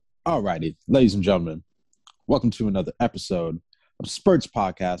Alrighty, ladies and gentlemen, welcome to another episode of Spurts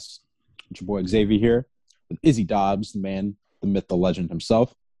Podcast. It's your boy Xavier here with Izzy Dobbs, the man, the myth, the legend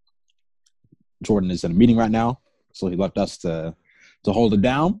himself. Jordan is in a meeting right now, so he left us to hold it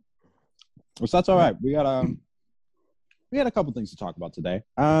down. So that's all right. We got a couple things to talk about today.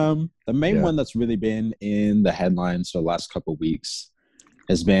 The main one that's really been in the headlines for the last couple of weeks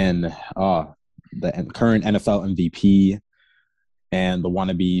has been the current NFL MVP and the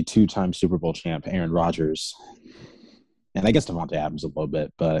wannabe two-time Super Bowl champ, Aaron Rodgers. And I guess Davante Adams a little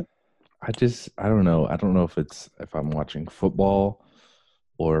bit, but I don't know. I don't know if I'm watching football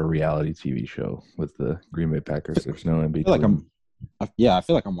or a reality TV show with the Green Bay Packers. There's no in between. I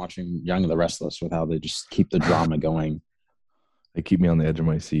feel like I'm watching Young and the Restless with how they just keep the drama going. They keep me on the edge of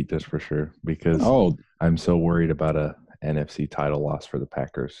my seat, that's for sure, because I'm so worried about a NFC title loss for the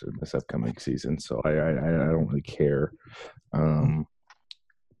Packers in this upcoming season. So I don't really care.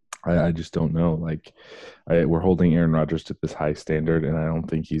 I just don't know. We're holding Aaron Rodgers to this high standard, and I don't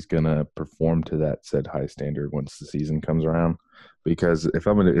think he's gonna perform to that said high standard once the season comes around. Because if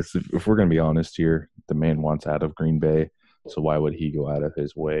we're gonna be honest here, the man wants out of Green Bay, so why would he go out of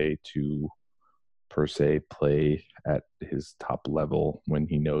his way to, per se, play at his top level when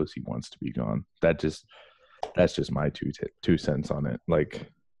he knows he wants to be gone? That's just my two cents on it.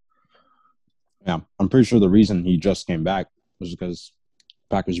 Yeah, I'm pretty sure the reason he just came back was because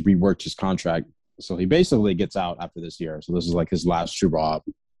Packers reworked his contract, so he basically gets out after this year. So this is like his last true ball.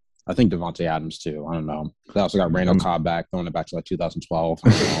 I think Davante Adams too. I don't know. They also got Randall Cobb back, throwing it back to 2012. I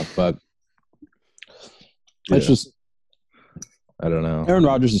don't know, but it's just I don't know. Aaron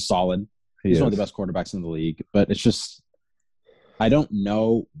Rodgers is solid. He's one of the best quarterbacks in the league, but it's just I don't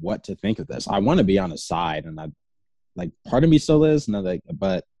know what to think of this. I want to be on his side, and part of me still is,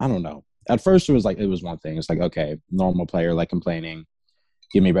 but I don't know. At first, it was one thing. It's like, okay, normal player complaining,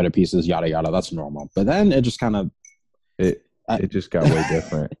 give me better pieces, yada yada. That's normal. But then it just kind of it just got way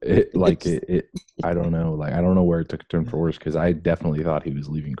different. I don't know. I don't know where it took a turn for worse, because I definitely thought he was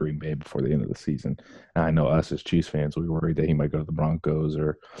leaving Green Bay before the end of the season. And I know us as Chiefs fans, we were worried that he might go to the Broncos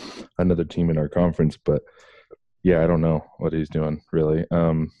or another team in our conference. But yeah, I don't know what he's doing really.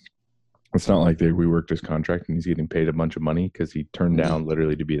 It's not like we worked his contract and he's getting paid a bunch of money, because he turned down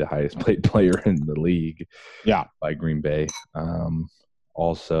literally to be the highest paid player in the league. Yeah, by Green Bay.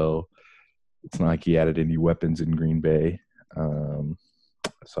 Also, it's not like he added any weapons in Green Bay.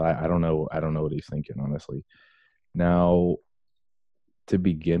 So I don't know. I don't know what he's thinking, honestly. Now, to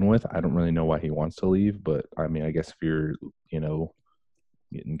begin with, I don't really know why he wants to leave. But I mean, I guess if you're,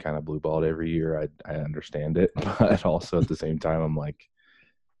 getting kind of blue balled every year, I understand it. But also at the same time, I'm like,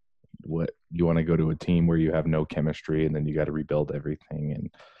 what, you want to go to a team where you have no chemistry and then you got to rebuild everything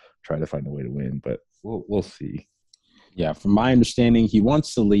and try to find a way to win? But we'll see. Yeah, from my understanding, he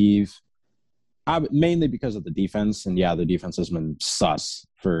wants to leave mainly because of the defense. And the defense has been sus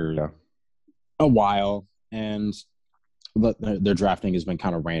for a while, and their drafting has been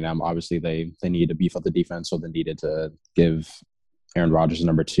kind of random. Obviously, they needed to beef up the defense, so they needed to give Aaron Rodgers a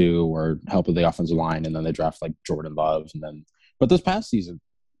number 2 or help with the offensive line, and then they draft Jordan Love. But this offseason,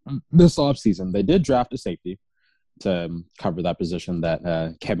 they did draft a safety to cover that position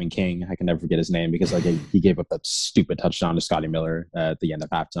that Kevin King, I can never forget his name, because he gave up that stupid touchdown to Scotty Miller at the end of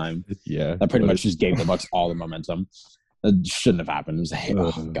halftime. Yeah. That pretty much just gave the Bucs all the momentum. That shouldn't have happened. It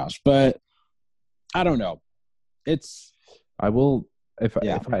was oh gosh. But I don't know. I will, if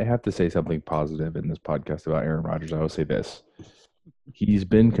I have to say something positive in this podcast about Aaron Rodgers, I will say this. He's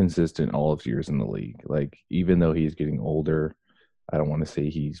been consistent all of his years in the league. Even though he's getting older, I don't want to say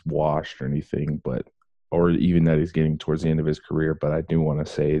he's washed or anything, or even that he's getting towards the end of his career. But I do want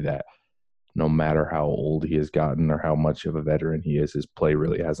to say that no matter how old he has gotten or how much of a veteran he is, his play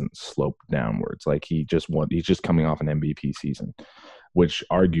really hasn't sloped downwards. He's just coming off an MVP season, which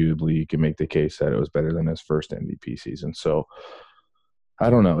arguably you can make the case that it was better than his first MVP season. So I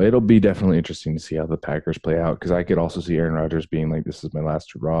don't know. It'll be definitely interesting to see how the Packers play out, because I could also see Aaron Rodgers being like, this is my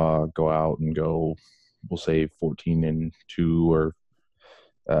last hurrah, go out and go, we'll say 14-2 or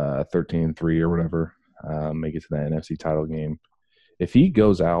 13-3 or whatever. Make it to the NFC title game. If he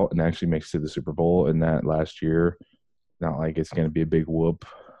goes out and actually makes it to the Super Bowl in that last year, not like it's going to be a big whoop,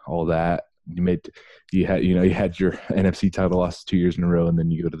 all that. You had your NFC title loss 2 years in a row, and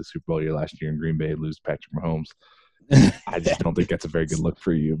then you go to the Super Bowl your last year in Green Bay and lose Patrick Mahomes. I just don't think that's a very good look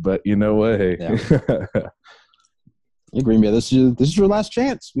for you. But you know what? Hey. Yeah. Green Bay, this is your last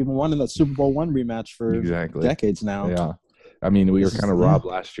chance. We've been wanting that Super Bowl I rematch for decades now. Yeah. I mean, we were kind of robbed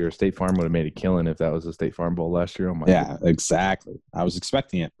last year. State Farm would have made a killing if that was a State Farm Bowl last year. Oh my God. Exactly. I was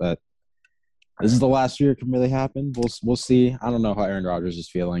expecting it, but this is the last year it can really happen. We'll see. I don't know how Aaron Rodgers is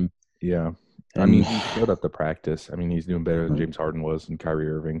feeling. Yeah. I mean, he showed up to practice. I mean, he's doing better than James Harden was and Kyrie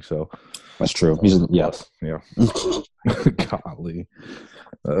Irving. So that's true. Yes. Yeah. Golly.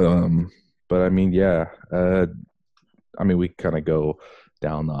 But I mean, yeah. I mean, we kind of go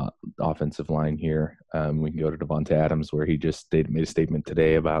down the offensive line here. We can go to Davante Adams, where he just made a statement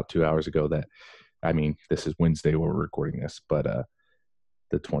today about 2 hours ago that, I mean, this is Wednesday where we're recording this, but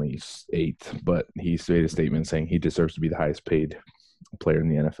the 28th. But he made a statement saying he deserves to be the highest paid player in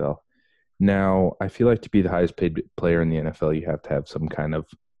the NFL. Now, I feel like to be the highest paid player in the NFL, you have to have some kind of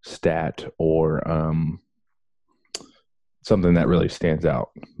stat or something that really stands out.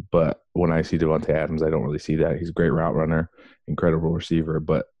 But when I see Davante Adams, I don't really see that. He's a great route runner, incredible receiver.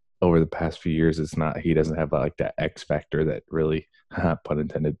 But over the past few years, he doesn't have like that X factor that really, pun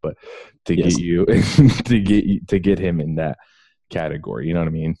intended, but to get you to get him in that category. You know what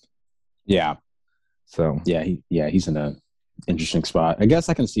I mean? Yeah. So he's in a interesting spot. I guess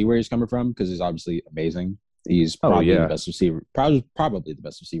I can see where he's coming from because he's obviously amazing. He's probably the best receiver, probably the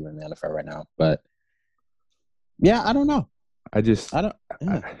best receiver in the NFL right now. But yeah, I don't know. I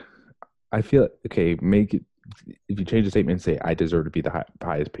feel okay. Make it if you change the statement and say I deserve to be the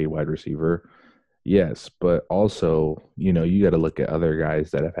highest paid wide receiver. Yes, but also you got to look at other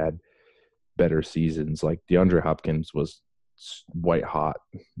guys that have had better seasons. Like DeAndre Hopkins was white hot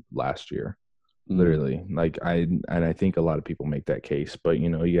last year. Literally, I think a lot of people make that case, but you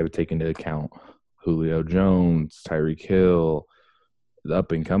got to take into account Julio Jones, Tyreek Hill, the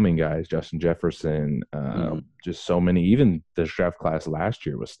up and coming guys, Justin Jefferson, just so many. Even the draft class last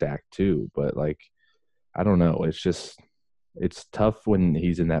year was stacked too. But I don't know. It's tough when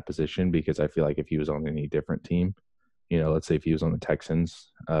he's in that position because I feel like if he was on any different team, let's say if he was on the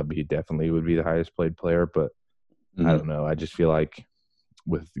Texans, he definitely would be the highest paid player. But I don't know. I just feel like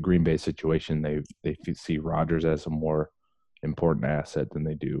with the Green Bay situation, they see Rodgers as a more important asset than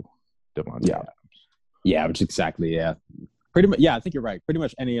they do Davante Adams. Yeah, which exactly, yeah. Pretty much, yeah, I think you're right. Pretty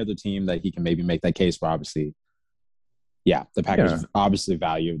much any other team that he can maybe make that case for, obviously, the Packers obviously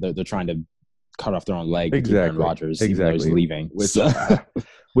value. They're trying to cut off their own leg to keep Aaron Rodgers. Exactly. He's leaving.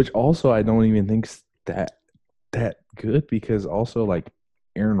 Which also I don't even think that good because also,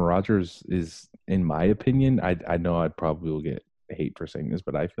 Aaron Rodgers is, in my opinion, I know I probably will get hate for saying this,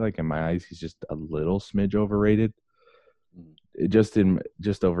 but I feel like in my eyes he's just a little smidge overrated. Just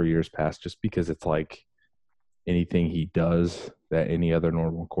over years past, just because it's like anything he does that any other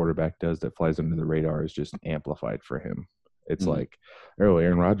normal quarterback does that flies under the radar is just amplified for him. It's like,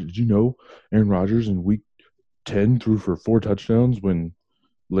 Aaron Rodgers, did you know Aaron Rodgers in week 10 threw for 4 touchdowns when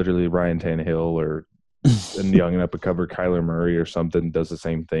literally Ryan Tannehill or and young and up and cover Kyler Murray or something does the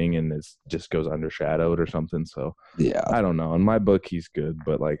same thing and it just goes undershadowed or something. So yeah, I don't know. In my book, he's good,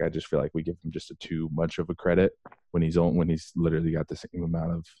 but I just feel like we give him just too much of a credit when he's literally got the same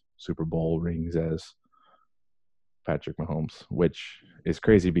amount of Super Bowl rings as Patrick Mahomes, which is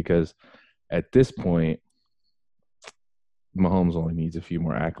crazy because at this point, Mahomes only needs a few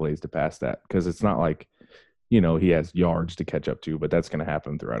more accolades to pass that because it's not like, he has yards to catch up to, but that's going to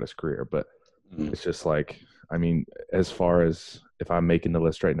happen throughout his career. But it's just as far as if I'm making the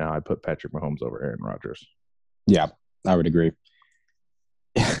list right now, I put Patrick Mahomes over Aaron Rodgers. Yeah, I would agree.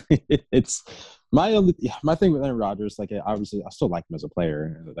 It's my thing with Aaron Rodgers. Obviously, I still like him as a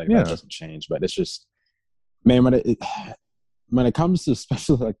player. That doesn't change. But it's just, man, when it comes to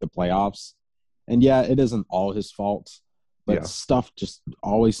especially the playoffs, and it isn't all his fault. But stuff just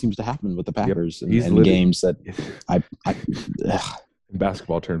always seems to happen with the Packers and games that in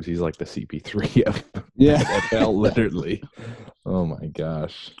basketball terms, he's like the CP3 of NFL, literally. Oh my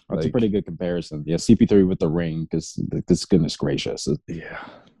gosh, that's a pretty good comparison. Yeah, CP3 with the ring, because goodness gracious,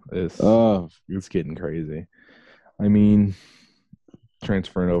 it's getting crazy. I mean,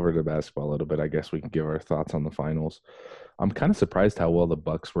 transferring over to basketball a little bit, I guess we can give our thoughts on the finals. I'm kind of surprised how well the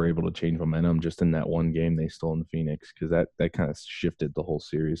Bucks were able to change momentum just in that one game they stole in Phoenix, because that kind of shifted the whole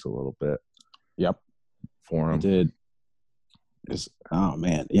series a little bit. Yep, for them. It did. Oh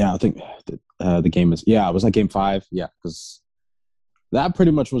man, yeah. I think the game is it was game 5. Yeah, because that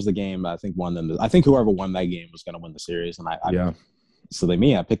pretty much was the game I think won them. I think whoever won that game was going to win the series, and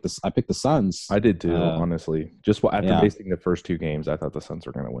I picked the Suns. I did too, honestly. Just after basing the first 2 games, I thought the Suns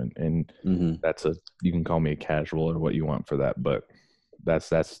were going to win, and that's you can call me a casual or what you want for that, but that's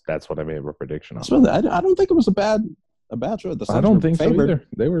what I made a prediction on. I don't think it was a bad show. The Suns I don't think favored. So either.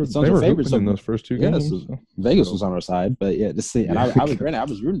 They were favored in those first 2 games. So Vegas was on our side, but to see, and I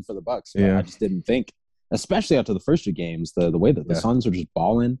was rooting for the Bucks. But I just didn't think, especially after the first 2 games, the way that the Suns are just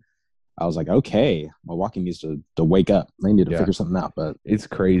balling. I was like, okay, Milwaukee needs to wake up. They need to figure something out. But it's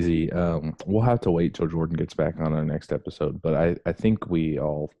crazy. We'll have to wait till Jordan gets back on our next episode. But I think we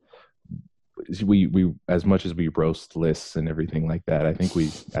as much as we roast lists and everything like that, I think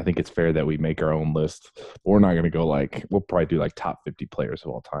it's fair that we make our own list. But we're not going to go we'll probably do like top 50 players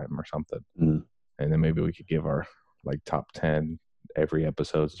of all time or something. Mm. And then maybe we could give our like top 10 every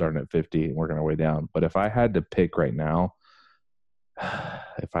episode starting at 50 and working our way down. But if I had to pick right now,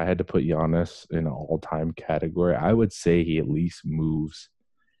 if I had to put Giannis in an all-time category, I would say he at least moves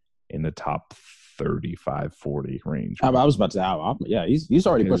in the top 35, 40 range. I was about to say, he's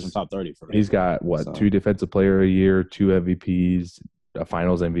already pushing top 30 for me. He's got, 2 Defensive Player a year, 2 MVPs, a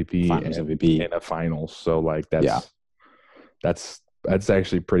Finals MVP, and a Finals. So, like, that's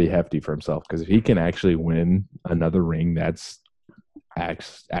actually pretty hefty for himself, because if he can actually win another ring, that's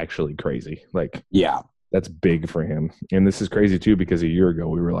actually crazy. Like, that's big for him. And this is crazy too, because a year ago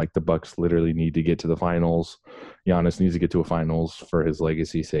we were like, the Bucks literally need to get to the finals. Giannis needs to get to a finals for his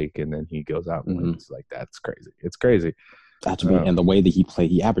legacy's sake, and then he goes out and wins. Like, that's crazy. It's crazy. That's and the way that he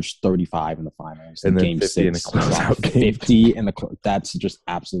played, he averaged 35 in the finals, and then game 50 6, in the closeout game. 50 in the that's just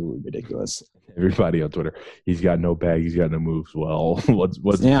absolutely ridiculous. Everybody on Twitter, he's got no bag, he's got no moves. Well, what's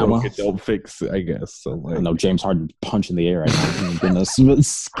don't fix, I guess. So, like, I know James Harden punch in the air right now.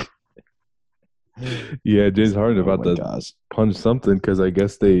 Goodness. Yeah, James Harden about to punch something, because I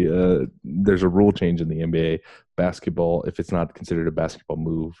guess there's a rule change in the NBA basketball. If it's not considered a basketball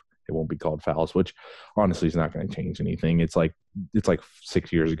move, it won't be called fouls, which honestly is not going to change anything. It's like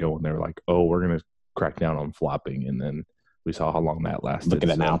 6 years ago when they were like, oh, we're going to crack down on flopping, and then we saw how long that lasted. Look at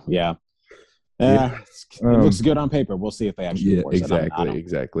it now. Yeah. It looks good on paper. We'll see if they actually enforce it.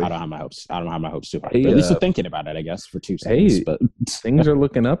 Exactly. I don't have my hopes. I don't have my hopes too high. But at least they're thinking about it, I guess, for 2 seconds. But things are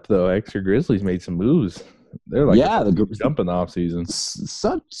looking up, though. Extra Grizzlies made some moves. They're like dumping the offseason.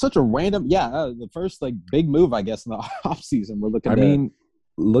 Such a random, the first like big move, I guess, in the offseason. We're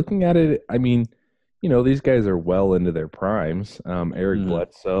looking at it, these guys are well into their primes. Eric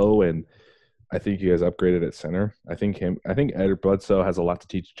Bledsoe, and I think you guys upgraded at center. I think Eric Bledsoe has a lot to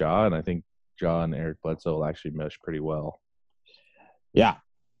teach Ja, and I think Ja and Eric Bledsoe will actually mesh pretty well. Yeah.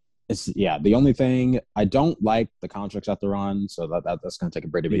 The only thing, I don't like the contracts that they're on, so that's going to take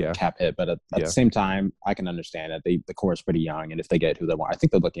a pretty big cap hit. But at the same time, I can understand it. The core is pretty young, and if they get who they want, I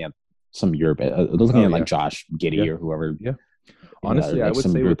think they're looking at some Europe. They're looking at like Josh Giddey or whoever. Yeah. Honestly, I would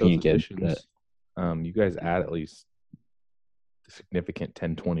say with those additions, you guys add at least significant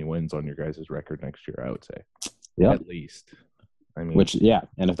 10-20 wins on your guys' record next year, I would say. Yeah. At least. And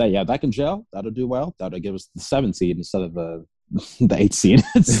if that can gel, that'll do well. That'll give us the 7 seed instead of the 8 seed.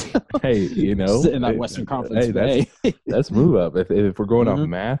 Hey, in that Western Conference. That's move up. If we're going off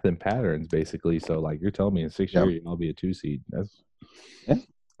math and patterns, basically. So, like, you're telling me in 6 years I'll be a 2 seed. That's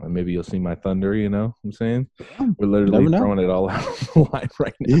maybe you'll see my Thunder. You know what I'm saying? We're literally throwing it all out on the line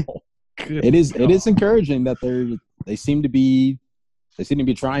right now. It is encouraging that they seem to be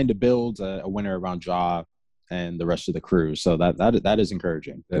trying to build a winner around Ja and the rest of the crew. So that is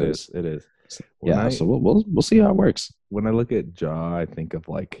encouraging. It is. So we'll see how it works. When I look at Ja, I think of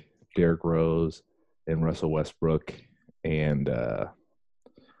like Derrick Rose and Russell Westbrook and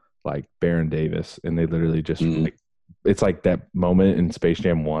like Baron Davis, and they literally just like, it's like that moment in Space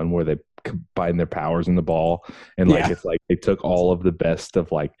Jam 1 where they combine their powers in the ball, and it's like they took all of the best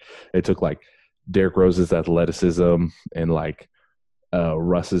of, like, they took like Derrick Rose's athleticism and like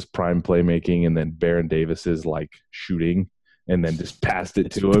Russ's prime playmaking, and then Baron Davis's like shooting, and then just passed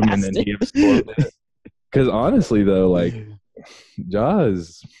it to him, and then he absorbed it. Because honestly, though, like, Ja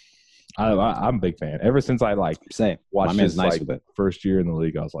is, I'm a big fan. Ever since I watched his first year in the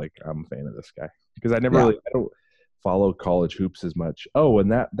league, I was like, I'm a fan of this guy, because I don't follow college hoops as much. Oh,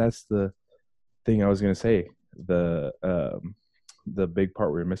 and that's the thing I was gonna say. The big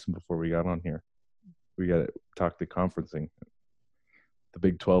part we were missing before we got on here. We got to talk the conferencing. The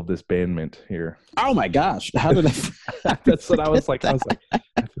Big 12 disbandment here. Oh my gosh! How did I? That's what I was like. I feel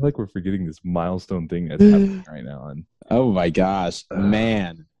like we're forgetting this milestone thing that's happening right now. And oh my gosh,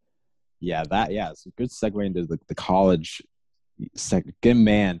 man! It's a good segue into the college second.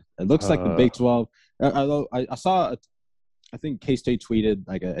 Man, it looks like the Big 12. Although I saw, I think K-State tweeted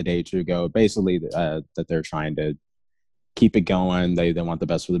like a day or two ago, basically that they're trying to keep it going. They want the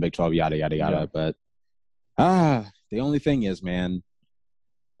best for the Big 12. Yada yada yada. Yeah. But the only thing is, man,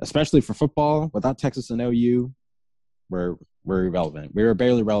 especially for football, without Texas and OU, we're irrelevant. We were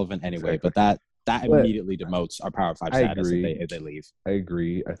barely relevant anyway, but that immediately demotes our Power 5 status if they leave. I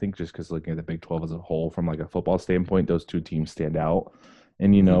agree. I think just because looking at the Big 12 as a whole from like a football standpoint, those two teams stand out.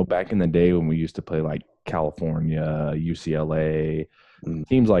 And, you know, back in the day when we used to play like California, UCLA,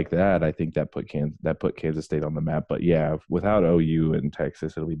 teams like that, I think that put Kansas State on the map. But yeah, without OU and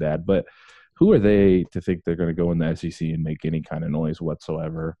Texas, it'll be bad. But who are they to think they're going to go in the SEC and make any kind of noise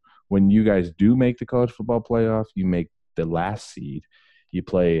whatsoever? When you guys do make the college football playoff, you make the last seed. You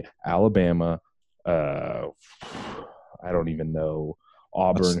play Alabama, I don't even know,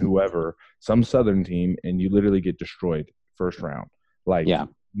 Auburn, whoever, some Southern team, and you literally get destroyed first round. Like,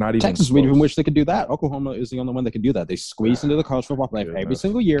 not even Texas close. would even wish they could do that. Oklahoma is the only one that can do that. They squeeze into the college football playoff every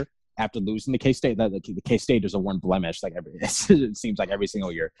single year after losing to K-State. The K-State is a one blemish. Like it seems like every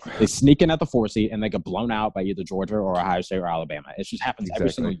single year. They sneak in at the 4 seed and they get blown out by either Georgia or Ohio State or Alabama. It just happens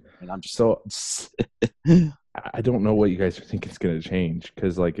every single year. And I'm just so I don't know what you guys think is going to change,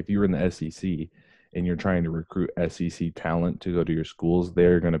 because like if you're in the SEC and you're trying to recruit SEC talent to go to your schools,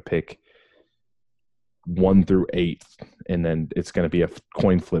 they're going to pick 1 through 8, and then it's going to be a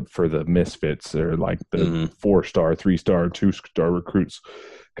coin flip for the misfits or like the 4-star, 3-star, 2-star recruits,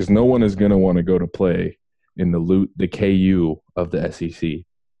 because no one is going to want to go to play in the KU of the SEC.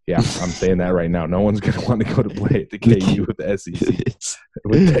 Yeah, I'm saying that right now. No one's going to want to go to play at the KU of the SEC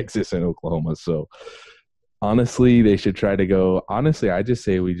with Texas and Oklahoma. So honestly, they should try to go. Honestly, I just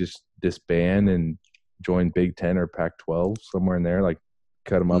say we just disband and join Big 10 or Pac-12, somewhere in there, like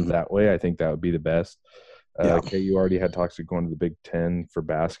cut them up that way. I think that would be the best. KU already had talks of going to the Big 10 for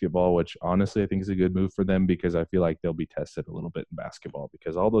basketball, which honestly I think is a good move for them, because I feel like they'll be tested a little bit in basketball,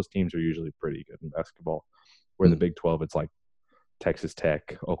 because all those teams are usually pretty good in basketball. Where the Big 12, it's like Texas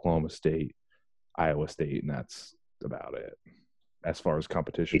Tech, Oklahoma State, Iowa State, and that's about it as far as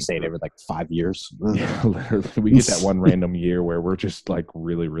competition. They stayed every like 5 years. Yeah, literally. We get that one random year where we're just like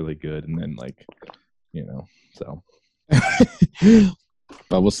really, really good, and then like, you know, so.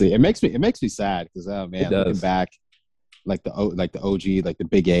 But we'll see. It makes me sad because looking back, like the OG, like the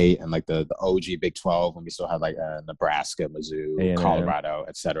Big 8 and like the OG Big 12, when we still had like Nebraska, Mizzou, A&M. Colorado,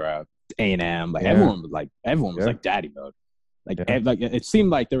 etc., A&M, like everyone was like daddy mode. Like it seemed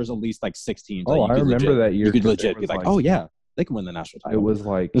like there was at least like 6 teams. Oh, I remember that year. You could legit be like, oh yeah, they can win the national title. It was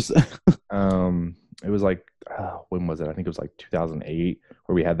like, when was it? I think it was like 2008,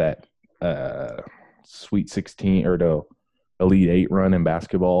 where we had that Sweet 16 or no, Elite 8 run in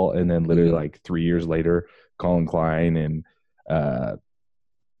basketball, and then literally like 3 years later, Colin Klein and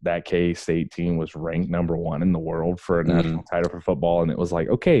that K-State team was ranked number 1 in the world for a national title for football, and it was like,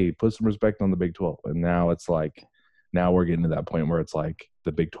 okay, put some respect on the Big 12. And now it's like, now we're getting to that point where it's like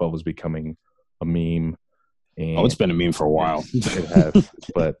the Big 12 is becoming a meme. And it's been a meme for a while. It has,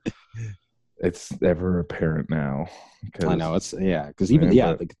 but it's ever apparent now. I know because even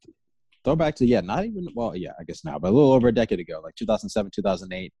like, throw back to not even I guess now, but a little over a decade ago, like 2007,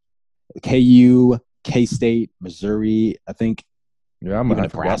 2008, KU, K-State, Missouri, I think. Yeah,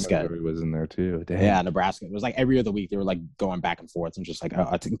 Nebraska Missouri was in there too. Damn. Yeah, Nebraska. It was like every other week they were like going back and forth, and just like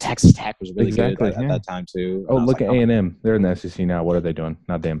I think Texas Tech was really good at that time too. Oh, look at A&M. They're in the SEC now. What are they doing?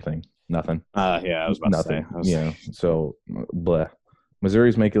 Not a damn thing. Nothing. I was about Nothing. to say. Yeah. So, blah.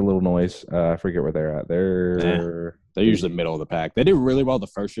 Missouri's making a little noise. I forget where they're at. They're usually middle of the pack. They did really well the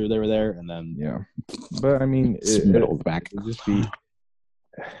first year they were there, and then But I mean, it's middle of the pack.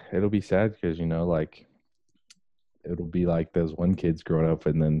 It'll be sad because like it'll be like those one kids growing up,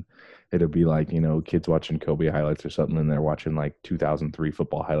 and then it'll be like kids watching Kobe highlights or something, and they're watching like 2003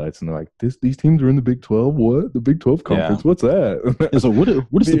 football highlights, and they're like, these teams are in the Big 12. What? The Big 12 conference? What's that? And so what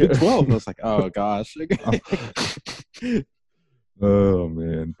is the Big 12? And I was like, oh gosh. Oh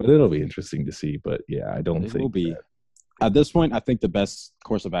man, but it'll be interesting to see. But yeah, I don't think it will be. At this point, I think the best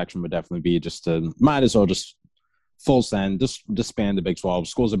course of action would definitely be just to might as well just full send, just disband the Big 12.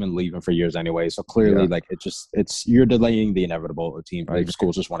 Schools have been leaving for years anyway, so clearly, like it's you're delaying the inevitable.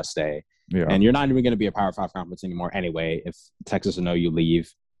 Schools just want to stay, and you're not even going to be a Power 5 conference anymore anyway. If Texas and OU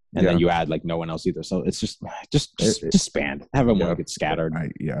leave, and then you add like no one else either, so it's just disband. Have everyone get scattered.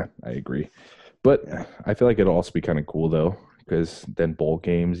 I agree, but I feel like it'll also be kind of cool though, because then bowl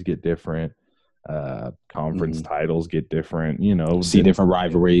games get different. Conference titles get different, see different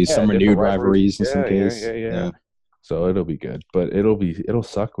rivalries, some renewed rivalries in some case. Yeah. So it'll be good, but it'll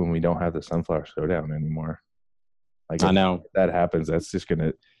suck when we don't have the Sunflower Showdown anymore. Like, I know if that happens. That's just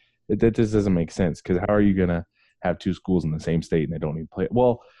that just doesn't make sense, because how are you gonna have 2 schools in the same state and they don't even play?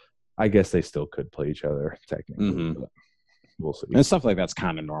 Well, I guess they still could play each other technically. But we'll see. And stuff like that's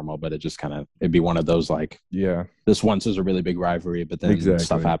kind of normal, but it'd be one of those like, this once was a really big rivalry, but then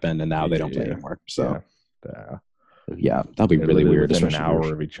stuff happened and now they don't play anymore. So that'll be really weird. An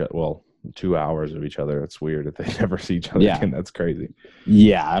hour of each other. Well, 2 hours of each other. It's weird if they never see each other again. That's crazy.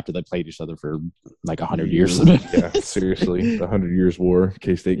 Yeah, after they played each other for like 100 years. Yeah, seriously, the 100 Years' War,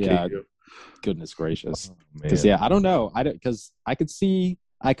 K-State. Yeah, KU. Goodness gracious. Because I don't know. Because I could see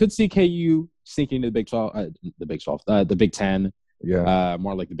KU sinking to the Big 12, the Big 10. Yeah,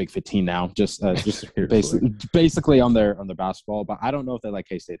 more like the Big 15 now. Just basically on their basketball. But I don't know if they like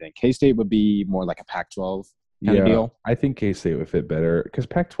K-State. Then K-State would be more like a Pac-12 kind of deal. I think K-State would fit better because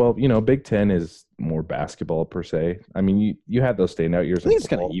Pac-12, Big 10 is more basketball per se. I mean, you had those standout years. I think it's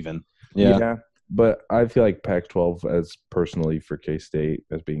kind of even. Yeah, but I feel like Pac-12, as personally for K-State,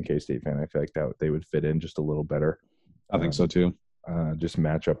 as being K-State fan, I feel like that they would fit in just a little better. I think so too. Just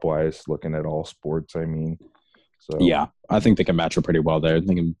matchup wise, looking at all sports, I mean. So yeah, I think they can match up pretty well there. I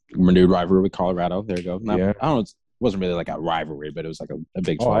think renewed rivalry with Colorado. There you go. Now, I don't know. It wasn't really like a rivalry, but it was like a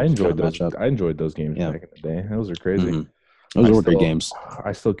big. I enjoyed those. Matchup. I enjoyed those games back in the day. Those are crazy. Mm-hmm. Those were great games.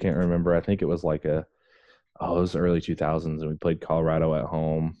 I still can't remember. I think it was like it was early 2000s, and we played Colorado at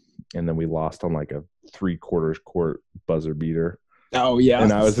home, and then we lost on like a 3/4 court buzzer beater. Oh yeah,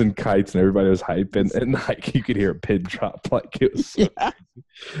 and I was in kites, and everybody was hyping, and like you could hear a pin drop, like it was. So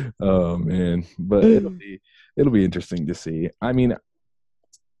oh man, but it'll be interesting to see. I mean,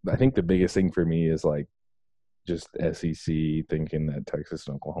 I think the biggest thing for me is like just SEC thinking that Texas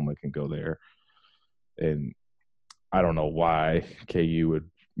and Oklahoma can go there, and I don't know why KU would,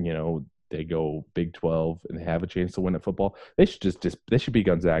 they go Big 12 and have a chance to win at football. They should they should be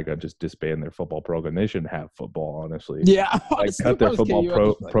Gonzaga, just disband their football program. They shouldn't have football, honestly. Yeah, honestly, cut their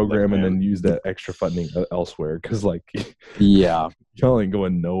football program and then use that extra funding elsewhere. Because y'all ain't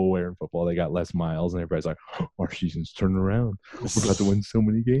going nowhere in football. They got less miles, and everybody's like, our season's turning around. We're about to win so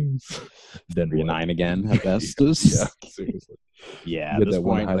many games. Then 9 again at best. Yeah, seriously. Yeah, at this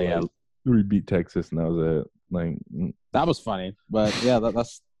point, we beat Texas, and that was it. Like that was funny, but yeah,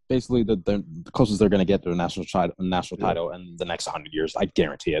 that's basically the closest they're going to get to a national title in the next 100 years. I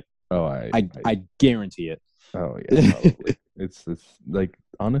guarantee it. Oh, I guarantee it. Oh yeah, probably. it's like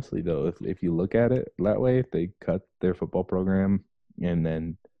honestly though, if you look at it that way, if they cut their football program and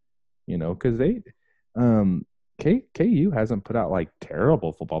then because they KU hasn't put out like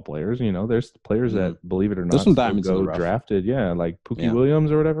terrible football players. There's players that, believe it or not, there's some diamonds go drafted. Yeah, like Pookie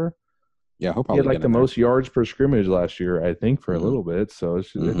Williams or whatever. Yeah, he'll probably he had like the most yards per scrimmage last year, I think, for a little bit. So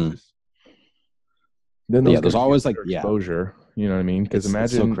it's just then there's always like exposure. You know what I mean? Because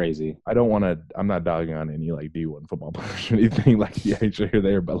imagine, it's so crazy. I'm not dogging on any like D1 football players or anything like the NHL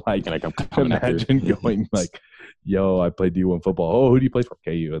there, but like imagine going like, yo, I played D1 football. Oh, who do you play for?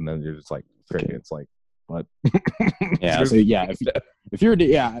 KU, and then you're just like, it's like, what? Yeah. So if you're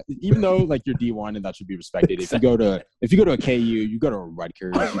even though like you're D1 and that should be respected. If you go to a KU, you go to a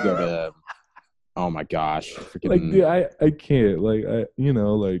Rutgers, you go to, oh my gosh, like dude, I can't like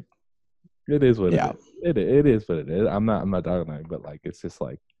like it is what it is. It is what it is. I'm not dogging on it, but like it's just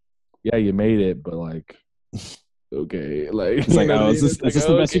like, yeah, you made it, but like, okay, like it's like, oh, is this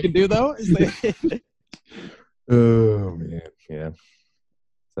the best you can do though? Oh man, yeah.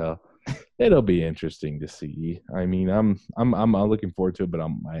 So it'll be interesting to see. I mean, I'm looking forward to it, but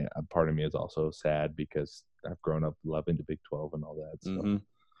a part of me is also sad because I've grown up loving the Big 12 and all that. So. Mm-hmm.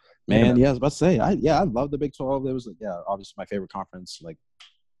 Man, I was about to say, I love the Big 12. It was obviously my favorite conference, like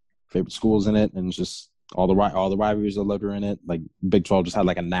favorite schools in it, and it's just all the rivalries that lived in it. Like Big 12 just had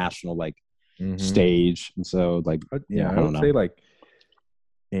like a national stage, and so like I would say like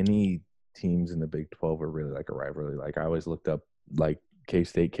any teams in the Big 12 are really like a rivalry. Like I always looked up like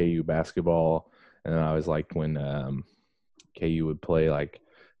K-State, KU basketball, and I was like when KU would play like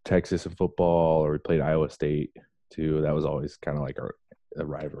Texas in football, or we played Iowa State too. That was always kind of like a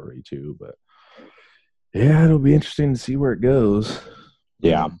rivalry too. But yeah, it'll be interesting to see where it goes.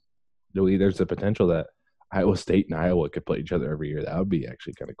 Yeah, there's the potential that Iowa State and Iowa could play each other every year. That would be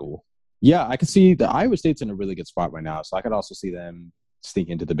actually kind of cool. Yeah, I could see the Iowa State's in a really good spot right now, so I could also see them sneak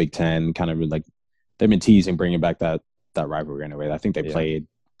into the Big Ten. Kind of like they've been teasing bringing back that rivalry in a way. I think they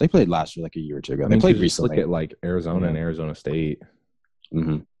played last year, like a year or two ago. They played recently. Look at like Arizona and Arizona State.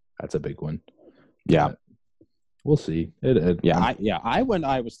 Mm-hmm. That's a big one. Yeah, but we'll see.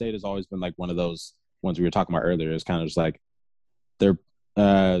 Iowa State has always been like one of those ones we were talking about earlier. It's kind of just like they're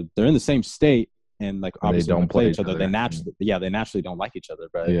in the same state and like obviously they don't play each other. They naturally don't like each other,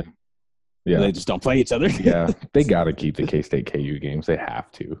 but yeah, they just don't play each other. Yeah, they got to keep the K-State KU games. They have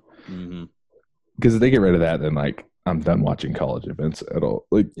to, because if they get rid of that, then like I'm done watching college events at all.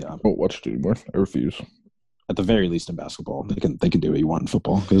 Like, I won't watch it anymore. I refuse. At the very least, in basketball, they can do what you want in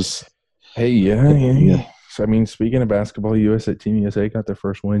football. Because yeah. So I mean, speaking of basketball, Team USA got their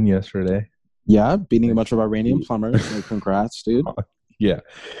first win yesterday. Yeah, beating a bunch of Iranian plumbers. Congrats, dude. Yeah,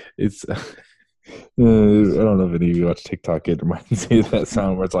 it's. I don't know if any of you watch TikTok. It reminds me of that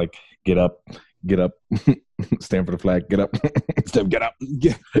sound where it's like, get up, stand for the flag, get up, get up.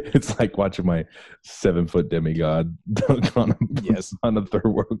 It's like watching my 7-foot demigod dunk on a third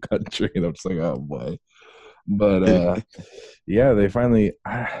world country, and I'm just like, oh boy. But yeah, they finally.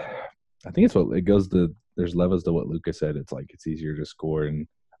 I think it's what it goes to. There's levels to what Lucas said. It's like it's easier to score in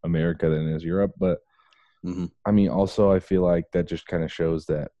America than it is Europe, but I mean, also I feel like that just kind of shows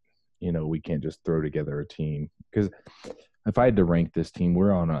that we can't just throw together a team, because if I had to rank this team,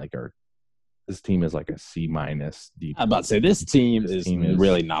 we're on like this team is like a C-. I'm about to say this team is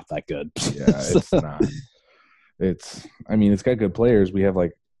really not that good. Yeah, it's not. It's got good players. We have our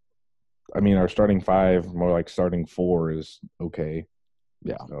starting 5, more like starting 4 is okay.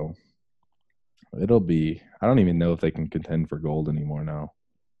 Yeah. So it'll be. I don't even know if they can contend for gold anymore now.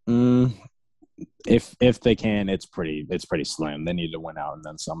 If they can, it's pretty slim. They need to win out and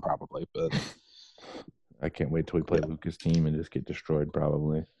then some probably. But I can't wait till we play Lucas' team and just get destroyed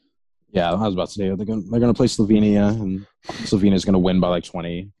probably. Yeah, I was about to say they're gonna play Slovenia, and Slovenia's gonna win by like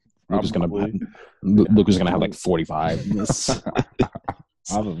 20. Luca's gonna have like 45.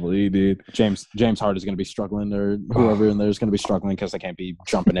 Probably, dude. James Harden is going to be struggling, or whoever in there is going to be struggling because they can't be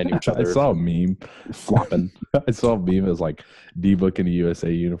jumping into each other. I saw a meme flopping. I saw a meme. It was like D-Book in a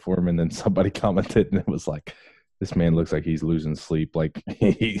USA uniform, and then somebody commented, and it was like, "This man looks like he's losing sleep. Like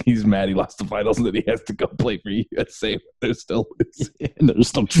he's mad he lost the finals, and then he has to go play for USA. They're still and they're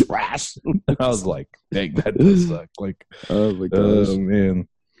still trash." I was like, "Dang, that does suck." Like, oh my gosh, man.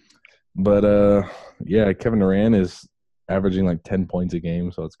 But yeah, Kevin Durant is averaging like 10 points a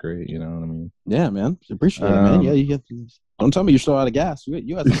game, so it's great. You know what I mean? Yeah, man. Appreciate it, man. Yeah, don't tell me you're still out of gas.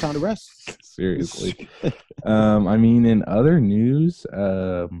 You had some time to rest. Seriously. In other news,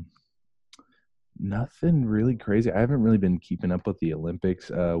 nothing really crazy. I haven't really been keeping up with the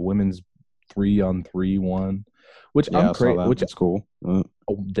Olympics. Women's 3-on-3 won, which I'm crazy. Which is cool.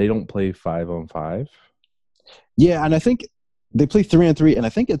 They don't play 5-on-5. Yeah, and I think they play 3-on-3, and I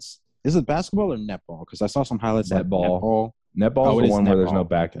think is it basketball or netball? Because I saw some highlights. Netball. Netball is the one where there's no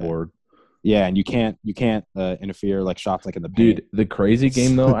backboard. Okay. Yeah, and you can't interfere like shots like in the paint. Dude, the crazy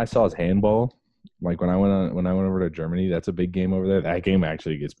game though I saw is handball. Like when I went over to Germany, that's a big game over there. That game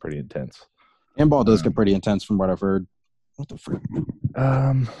actually gets pretty intense. Handball does get pretty intense from what I've heard. What the frick?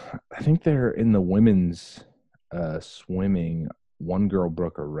 I think they're in the women's swimming. One girl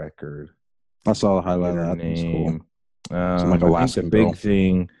broke a record. I saw the highlight of that. Name. Cool. Like I think the big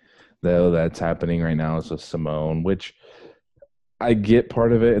thing though that's happening right now is with Simone, which I get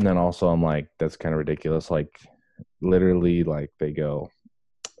part of it, and then also I'm like, that's kind of ridiculous. Like literally, like they go,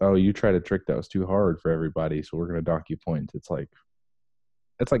 "Oh, you tried a trick that was too hard for everybody, so we're gonna dock you points." It's like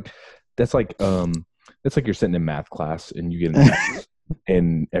you're sitting in math class and you get an A,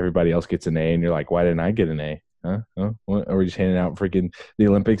 and everybody else gets an A, and you're like, "Why didn't I get an A?" Huh? What? Are we just handing out freaking? The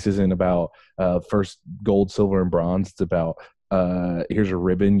Olympics isn't about first gold, silver, and bronze. It's about here's a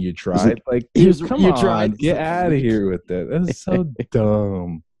ribbon. You tried. Like, come on, get out of here with that. That's so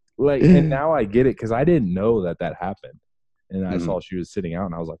dumb. Like, and now I get it because I didn't know that happened, and I saw she was sitting out,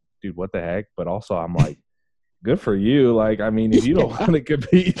 and I was like, dude, what the heck? But also, I'm like, good for you. Like, I mean, if you don't want to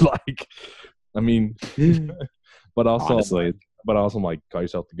compete, like, I mean, but also, honestly. But also, I'm like, call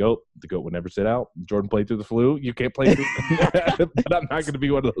yourself the GOAT. The GOAT would never sit out. Jordan played through the flu. You can't play through but I'm not going to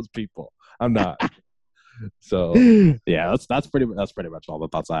be one of those people. I'm not. So yeah, that's pretty much all the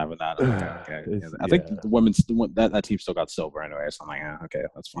thoughts I have with that. Okay. I think the women's that team still got silver anyway. So I'm like, okay,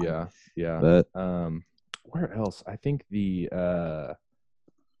 that's fine. Yeah. But where else? I think the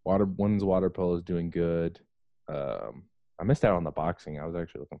women's water polo is doing good. I missed out on the boxing. I was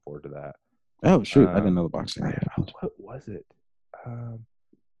actually looking forward to that. Oh shoot, I didn't know the boxing. What was it?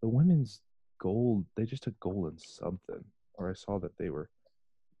 The women's gold. They just took gold in something, or I saw that they were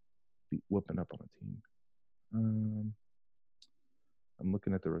whooping up on a team. I'm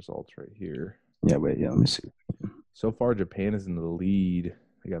looking at the results right here. Yeah, wait. Yeah, let me see. So far, Japan is in the lead.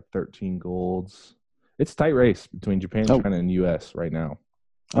 They got 13 golds. It's a tight race between Japan, China, and U.S. right now.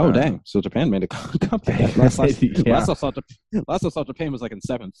 Oh, dang. So Japan made a comeback. Last I saw Japan was like in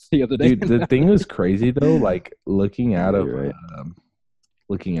 7th the other day. Dude, the thing was crazy, though, like looking out,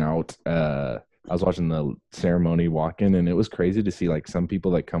 I was watching the ceremony walking, and it was crazy to see like some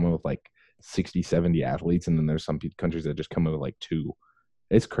people that come in with like 60, 70 athletes, and then there's some countries that just come in with like 2.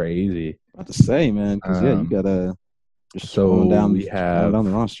 It's crazy. About to say, man, because you gotta just down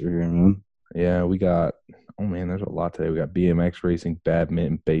the roster here, man. Yeah, we got. Oh man, there's a lot today. We got BMX racing,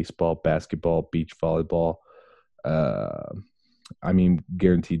 badminton, baseball, basketball, beach volleyball.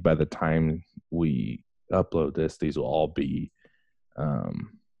 Guaranteed by the time we upload this, these will all be over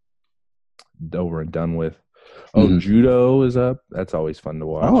and done with. Judo is up. That's always fun to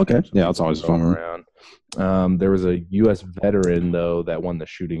watch. Oh, okay. Yeah, that's always fun. Around. There was a U.S. veteran, though, that won the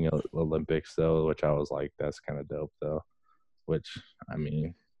shooting Olympics, though, which I was like, that's kind of dope, though. Which, I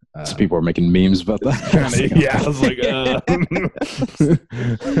mean... so people were making memes about that. Yeah, I was like,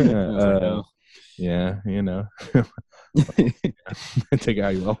 yeah, you know. Take it how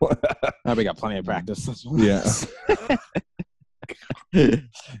you will. We got plenty of practice. Yeah.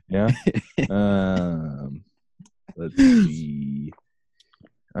 Yeah. Let's see.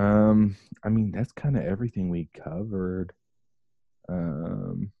 I mean, that's kind of everything we covered.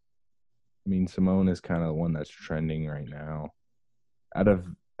 I mean, Simone is kind of the one that's trending right now.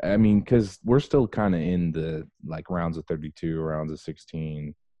 Because we're still kind of in the like rounds of 32, rounds of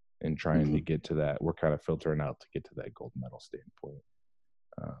 16, and trying to get to that. We're kind of filtering out to get to that gold medal standpoint.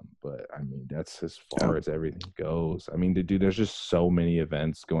 But I mean, that's as far as everything goes. I mean, dude, there's just so many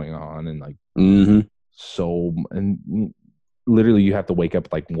events going on, and like and literally you have to wake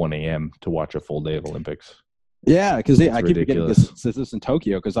up like 1 a.m. to watch a full day of Olympics. Yeah, because I keep forgetting this in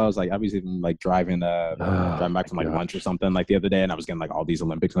Tokyo, because I was even like driving back from like lunch or something like the other day, and I was getting like all these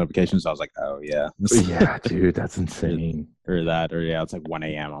Olympics notifications. I was like, oh yeah, yeah, dude, that's insane. It's like 1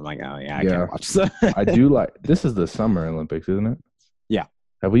 a.m. I'm like, oh yeah, I can't watch that. I do like this is the Summer Olympics, isn't it? Yeah.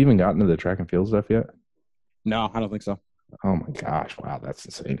 Have we even gotten to the track and field stuff yet? No, I don't think so. Oh my gosh! Wow, that's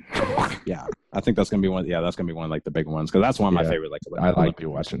insane. Yeah, I think that's gonna be one. Yeah, that's gonna be one of like the big ones, because that's one of my favorite. Like, I like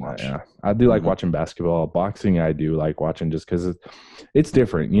watching that. Yeah, I do like watching basketball. Boxing, I do like watching just because it's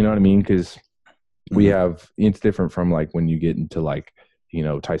different. You know what I mean? Because it's different from like when you get into like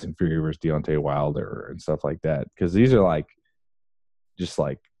Tyson Fury versus Deontay Wilder and stuff like that. Because these are like just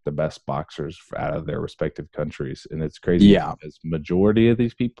like the best boxers out of their respective countries, and it's crazy. Yeah, because majority of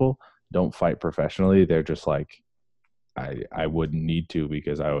these people don't fight professionally. They're just like. I wouldn't need to,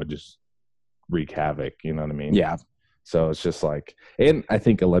 because I would just wreak havoc, you know what I mean? Yeah. So it's just like, and I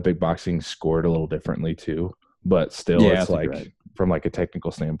think Olympic boxing scored a little differently too, but still it's like from like a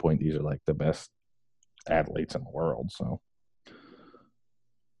technical standpoint, these are like the best athletes in the world. So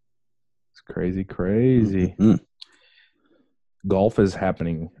it's crazy. Mm-hmm. Golf is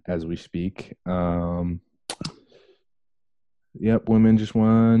happening as we speak. Yep. Women just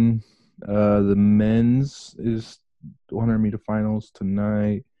won. The men's is 100-meter finals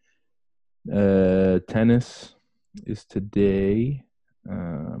tonight. Tennis is today.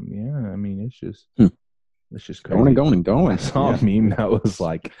 I mean, it's just crazy. Going. I saw a meme that was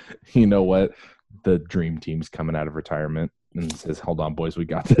like, you know what? The dream team's coming out of retirement and says, "Hold on, boys, we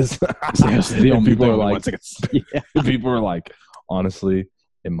got this." People are like, honestly,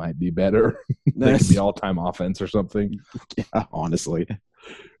 it might be better. They could be all-time offense or something. Yeah, honestly.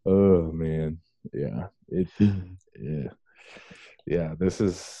 Oh man. Yeah. Yeah. This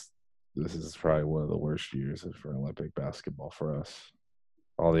is probably one of the worst years for Olympic basketball for us.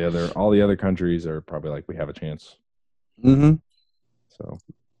 All the other countries are probably like, we have a chance. Mm-hmm. So I was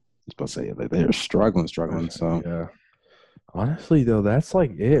about to say they're struggling. So yeah. Honestly though, that's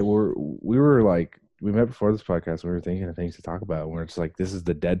like it. We met before this podcast. We were thinking of things to talk about. Where it's like, this is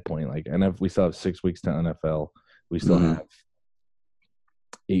the dead point. Like, and we still have 6 weeks to NFL. We still have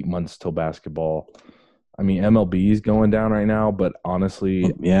 8 months till basketball. I mean, MLB is going down right now, but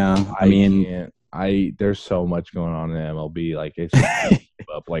honestly, there's so much going on in MLB. Like, it's just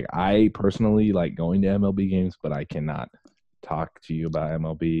up. Like, I personally like going to MLB games, but I cannot talk to you about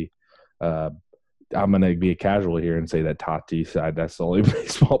MLB. I'm gonna be a casual here and say that Tatis, that's the only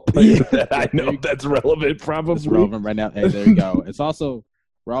baseball player that I know that's relevant. Probably it's relevant right now. Hey, there you go.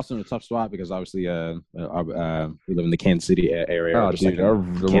 We're also in a tough spot because obviously we live in the Kansas City area. Oh, dude,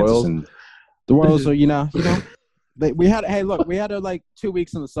 the Royals are we had like 2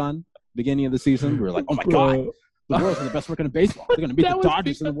 weeks in the sun beginning of the season. We were like, oh my god, the Royals are the best record in baseball. They're gonna beat the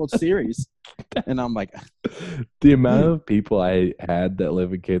Dodgers in the World Series. And I'm like, the amount of people I had that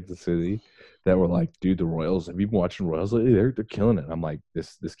live in Kansas City that were like, dude, the Royals, have you been watching Royals lately? They're killing it. I'm like,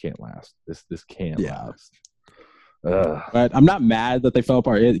 this can't last. This can't last. But I'm not mad that they fell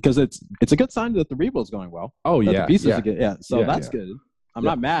apart, because it's a good sign that the rebuild's going well. Oh yeah, the pieces are good. Yeah, so that's good. I'm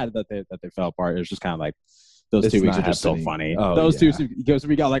not mad that they fell apart. It's just kind of like those 2 weeks are just so funny. Those 2 because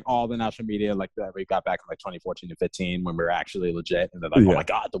we got like all the national media like that we got back in like 2014 and 15 when we were actually legit, and they're like, oh my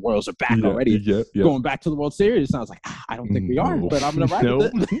god, the Royals are back already, going back to the World Series. And I was like, I don't think we are, but I'm gonna ride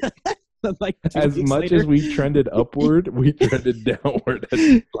with it. Like as much as we trended upward, we trended downward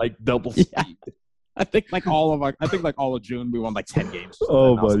at like double speed. I think like all of June we won like 10 games.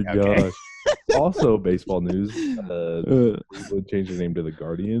 Oh my gosh. Also, baseball news. Cleveland changed their name to the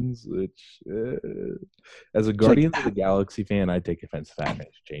Guardians, which, as a Guardians of the Galaxy fan, I take offense to that. They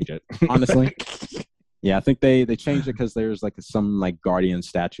should change it. Honestly. Yeah, I think they changed it because there's like some like Guardian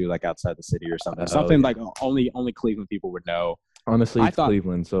statue like outside the city or something. Something like only Cleveland people would know. Honestly, it's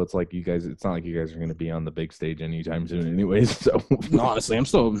Cleveland, so it's like you guys. It's not like you guys are going to be on the big stage anytime soon, anyways. So honestly, I'm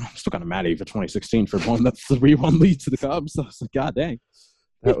still kind of mad at you for 2016 for blowing that 3-1 lead to the Cubs. So I was like, God dang,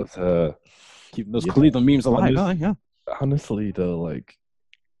 that was keeping those Cleveland memes alive. Honestly, though, like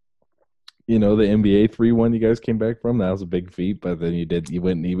the NBA 3-1 you guys came back from, that was a big feat. But then you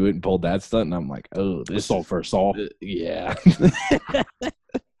went and pulled that stunt, and I'm like, oh, this soul for soul. Yeah.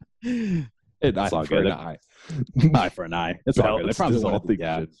 It's all good. Eye for an eye. It's all good. They probably wanted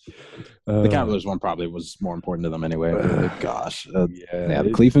the Cavaliers one probably was more important to them anyway. Gosh.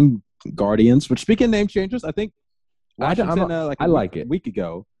 The Cleveland Guardians, which speaking of name changes, I think Washington I like it. A week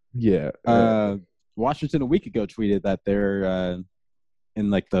ago. Yeah. Washington a week ago tweeted that they're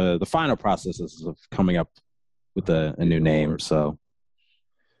in like the final processes of coming up with a new name. So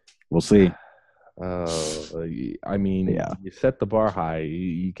we'll see. I mean, you set the bar high.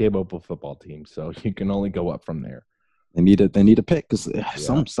 You came up with a football team, so you can only go up from there. They need a pick because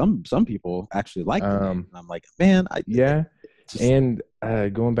some people actually like the name. And I'm like, man, And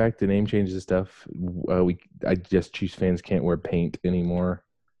going back to name changes and stuff, I guess Chiefs fans can't wear paint anymore.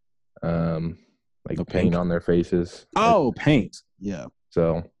 Paint on their faces. Oh, paint. Yeah.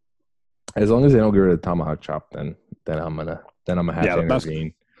 So as long as they don't get rid of the tomahawk chop, then I'm gonna have to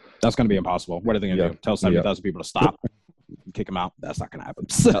intervene. That's going to be impossible. What are they going to do? Tell 70,000 people to stop? Kick them out? That's not going to happen.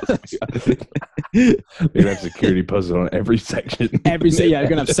 They're going to have security posted on every section. You're going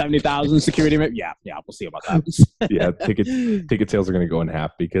to have 70,000 security. Yeah, we'll see about that. Ticket sales are going to go in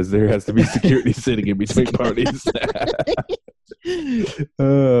half because there has to be security sitting in between parties.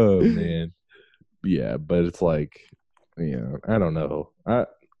 Oh, man. Yeah, but it's like, I don't know.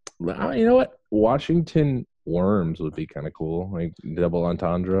 You know what? Washington Worms would be kind of cool, like double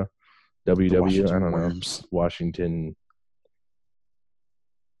entendre. WW, I don't know. Washington.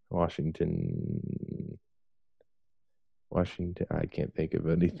 I can't think of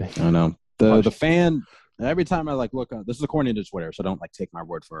anything. I know the fan. Every time I look, this is according to Twitter, so don't take my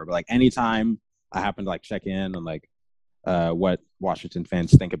word for it. But anytime I happen to check in on what Washington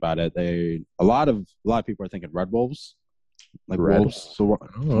fans think about it, a lot of people are thinking Red Wolves, Wolves. So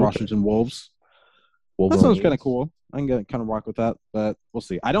Washington Wolves. That sounds kind of cool. I can kind of rock with that, but we'll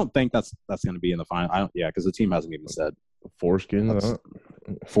see. I don't think that's going to be in the final. Because the team hasn't even said. Foreskins,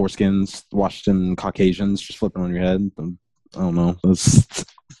 Washington Caucasians, just flipping on your head. I don't know. I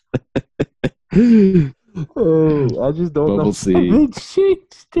just don't know. We'll see. It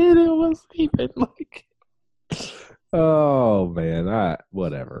was even oh man,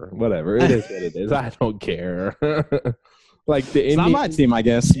 whatever. It is what it is. I don't care. It's not my team, I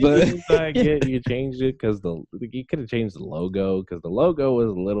guess. But I get you changed it because you could have changed the logo because the logo was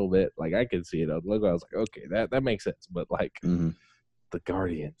a little bit I could see it on the logo. I was like, okay, that makes sense. But the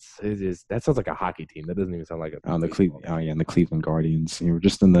Guardians, that sounds like a hockey team. That doesn't even sound like a the Cleveland Guardians. We're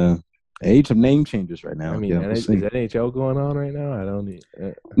just in the age of name changes right now. I mean, is NHL going on right now? I don't need.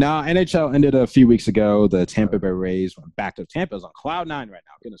 No, NHL ended a few weeks ago. The Tampa Bay Rays went back to Tampa's on cloud 9 right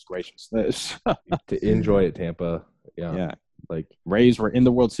now. Goodness gracious! To enjoy it, Tampa. Yeah. Rays were in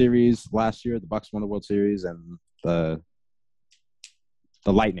the World Series last year. The Bucks won the World Series, and the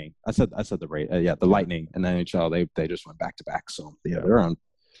Lightning. I said the Rays. The Lightning and the NHL. They just went back to back. So they're on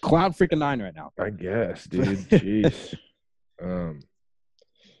cloud freaking 9 right now. I guess, dude. Jeez.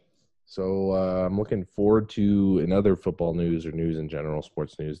 So I'm looking forward to another football news or news in general,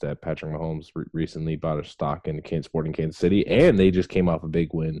 sports news, that Patrick Mahomes recently bought a stock in Sporting Kansas City, and they just came off a big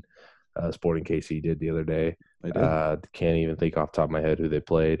win. Sporting KC did the other day. Can't even think off the top of my head who they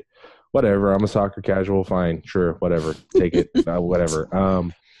played. Whatever. I'm a soccer casual. Fine. Sure. Whatever. Take it. Whatever.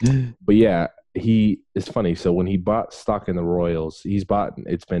 But yeah, it's funny. So when he bought stock in the Royals, it's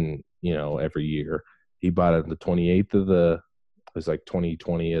been, every year. He bought it the 28th of it was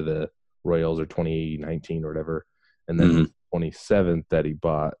 2020 of the Royals or 2019 or whatever. And then 27th that he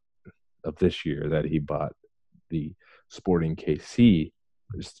bought of this year that he bought the Sporting KC.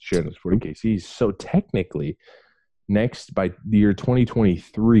 Just sharing the Sporting KC. So technically, next by the year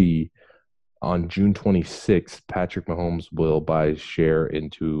 2023, on June 26th, Patrick Mahomes will buy his share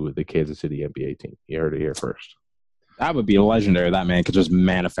into the Kansas City NBA team. You heard it here first. That would be legendary. That man could just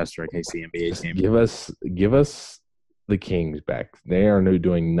manifest for a KC NBA team. Give us the Kings back. They are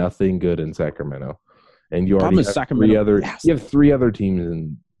doing nothing good in Sacramento, and you already have three other teams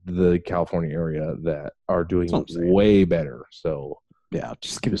in the California area that are doing way better. So Yeah,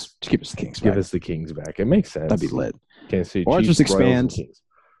 just give us the Kings back. Give us the Kings back. It makes sense. That'd be lit. Kansas City Or Chiefs, just expand. Royals,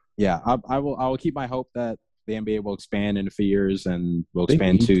 Yeah, I will keep my hope that the NBA will expand in a few years and will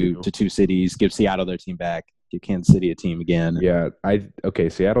expand to 2 cities, give Seattle their team back, give Kansas City a team again. Yeah,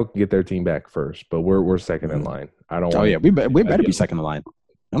 Seattle can get their team back first, but we're second in line. I don't. Oh yeah, we better be second in line.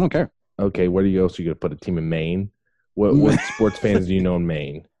 I don't care. Okay, where do you go? So you gonna put a team in Maine? What sports fans do you know in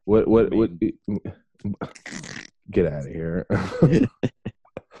Maine? What? Get out of here.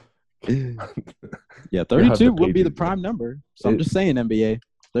 Yeah, 32 would be the prime number. So I'm just saying, NBA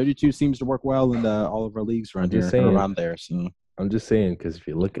 32 seems to work well in all of our leagues around here, around there. So I'm just saying, because if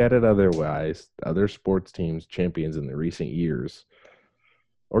you look at it otherwise, other sports teams champions in the recent years,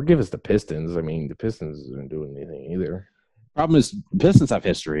 or give us the Pistons. I mean, the Pistons aren't doing anything either. Problem is, Pistons have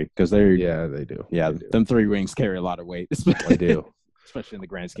history because they're they do. Yeah, them 3 rings carry a lot of weight. They do, especially in the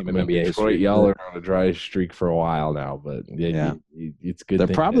grand scheme of NBA Detroit, history. y'all are on a dry streak for a while now, but it's good.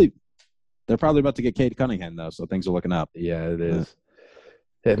 They're probably about to get Cade Cunningham though, so things are looking up. Yeah, it is.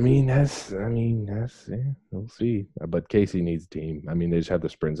 That's we'll see. But Casey needs a team. I mean, they just have the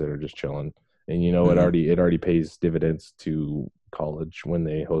Sprints that are just chilling, and it already pays dividends to college when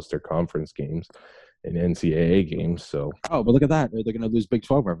they host their conference games and NCAA games. So but look at that, they're going to lose Big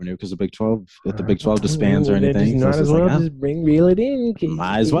 12 revenue because the Big 12, if the Big 12 disbands or anything, might as well just reel it in.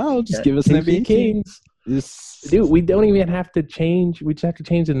 Might as well just give us an NBA Kings. Dude, we don't even have to change. We just have to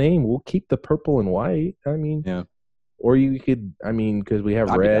change the name. We'll keep the purple and white. I mean, yeah. Or you could, because we have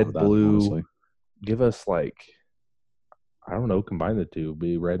red, blue. Honestly. Give us I don't know, combine the two.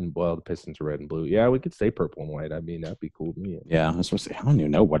 Be red and the Pistons are red and blue. Yeah, we could stay purple and white. I mean, that'd be cool to me. Yeah, I was supposed to say, I don't even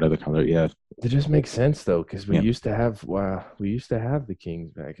know what other color. Yeah, it just makes sense though, because we used to have the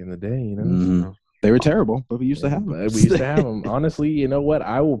Kings back in the day. Mm-hmm. So. They were terrible, but we used to have them. We used to have them. Honestly, you know what?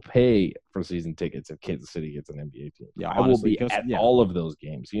 I will pay for season tickets if Kansas City gets an NBA team. Yeah, I will be at all of those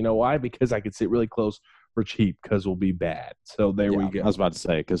games. You know why? Because I could sit really close for cheap because we'll be bad. So there we go. I was about to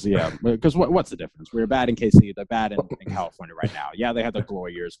say because what's the difference? We're bad in KC. They're bad in California right now. Yeah, they had their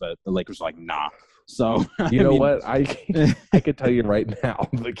glory years, but the Lakers are like, nah. So you know what? I could tell you right now,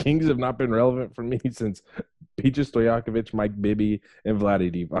 the Kings have not been relevant for me since Peja Stojakovic, Mike Bibby, and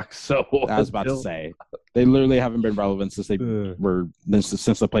Vlade Divac. So I was about to say they literally haven't been relevant since they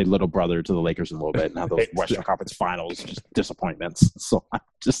since they played little brother to the Lakers a little bit. Now those Western Conference Finals just disappointments. So I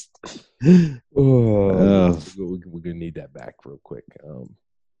just we're gonna need that back real quick.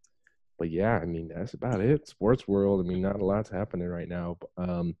 But yeah, I mean that's about it. Sports world. I mean, not a lot's happening right now.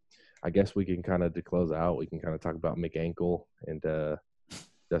 I guess we can kind of to close out. We can kind of talk about McAnkle and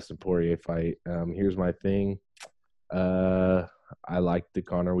Dustin Poirier fight. Here's my thing. I liked the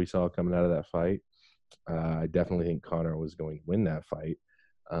Conor we saw coming out of that fight. I definitely think Conor was going to win that fight.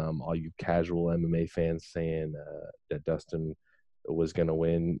 All you casual MMA fans saying that Dustin was going to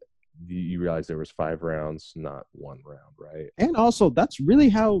win, you realize there was 5 rounds, not 1 round, right? And also, that's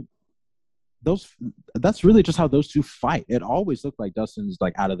really just how those two fight. It always looked like Dustin's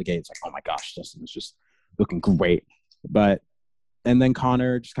out of the gate. It's like, oh my gosh, Dustin is just looking great. And then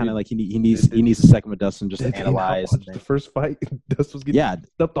Conor just kind of he needs a second with Dustin just to analyze. The first fight, Dustin was getting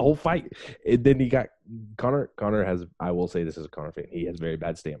up the whole fight, and then he got Conor. Conor has, I will say this as a Conor fan, he has very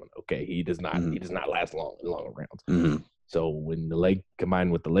bad stamina. Okay, he does not last long rounds. Mm-hmm. So when the leg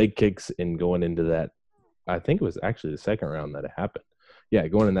combined with the leg kicks and going into that, I think it was actually the second round that it happened. Yeah,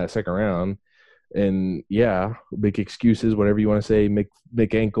 going in that second round. And big excuses, whatever you want to say,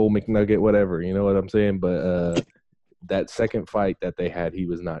 McAnkle, McNugget, whatever, you know what I'm saying? But that second fight that they had, he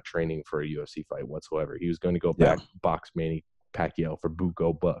was not training for a UFC fight whatsoever. He was going to go back box Manny Pacquiao for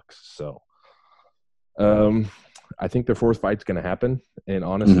Bucco bucks. So I think their fourth fight's going to happen. And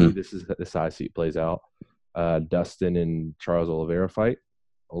honestly, this is how I see it plays out. Dustin and Charles Oliveira fight.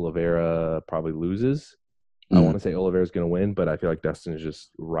 Oliveira probably loses. I want to say Oliveira's going to win, but I feel like Dustin is just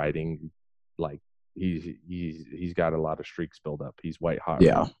riding he's got a lot of streaks built up. He's white hot.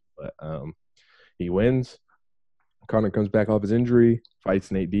 Yeah. But he wins. Conor comes back off his injury,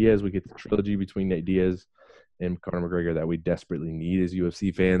 fights Nate Diaz. We get the trilogy between Nate Diaz and Conor McGregor that we desperately need as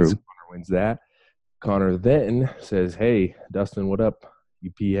UFC fans. True. Conor wins that. Conor then says, "Hey, Dustin, what up?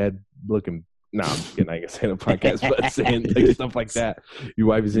 You pea-head looking." No, I'm just kidding. I guess in a podcast, but saying stuff like that. Your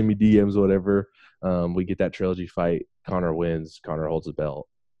wife is in me DMs, whatever. We get that trilogy fight. Conor wins. Conor holds the belt.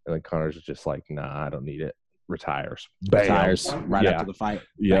 And then Conor's just like, nah, I don't need it. Retires. Bam. Retires right after the fight.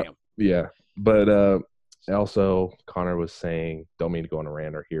 Yeah. Yeah. But also, Conor was saying, don't mean to go on a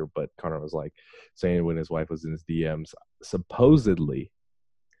rant or here, but Conor was saying when his wife was in his DMs, supposedly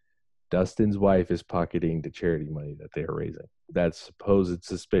Dustin's wife is pocketing the charity money that they're raising. That's supposed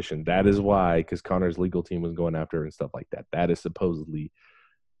suspicion. That is why, because Connor's legal team was going after her and stuff like that. That is supposedly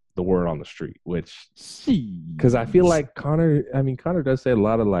the word on the street, which, because I feel like Connor does say a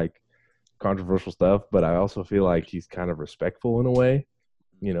lot of like controversial stuff, but I also feel like he's kind of respectful in a way,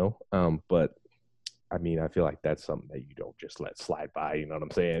 but I mean, I feel like that's something that you don't just let slide by, you know what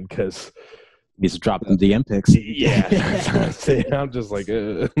I'm saying? Because he's dropping DM picks. Yeah, that's what I'm saying. I'm just like,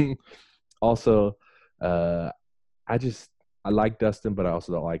 Also, I like Dustin, but I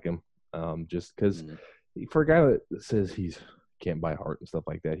also don't like him. Just because for a guy that says he's can't buy heart and stuff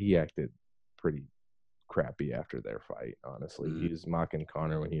like that, he acted pretty crappy after their fight. Honestly, he was mocking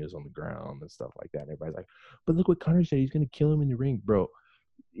Connor when he was on the ground and stuff like that. And everybody's like, "But look what Connor said. He's gonna kill him in the ring, bro."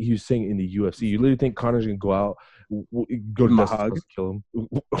 He was saying in the UFC. You literally think Connor's gonna go out, go to Dustin, kill him?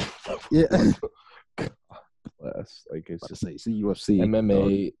 Yeah. Bless. Like it's just it's the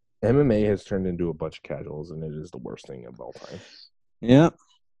UFC. MMA has turned into a bunch of casuals, and it is the worst thing of all time. Yeah.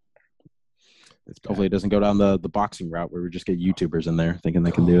 Hopefully it doesn't go down the boxing route where we just get YouTubers in there thinking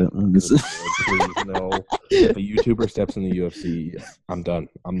they can do it. Please, no. If a YouTuber steps in the UFC, I'm done.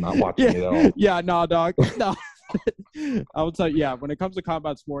 I'm not watching it at all. Yeah, no, dog. No. I will tell you, when it comes to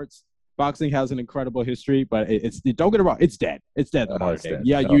combat sports, boxing has an incredible history, but don't get it wrong, it's dead. It's dead.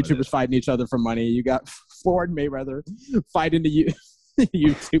 YouTubers fighting each other for money. You got Floyd Mayweather fighting the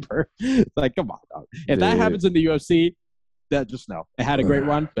YouTuber. It's like, come on, dog. If that happens in the UFC, that just no. It had a great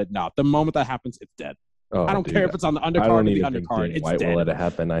run, but no. The moment that happens, it's dead. I don't care if it's on the undercard or the undercard. It's White dead. Will let it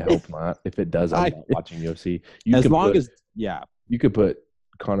happen. I hope not. If it does, I'm not watching UFC. You could put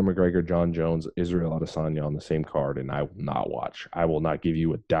Conor McGregor, John Jones, Israel Adesanya on the same card, and I will not watch. I will not give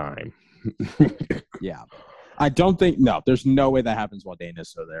you a dime. Yeah. I don't think there's no way that happens while Dana's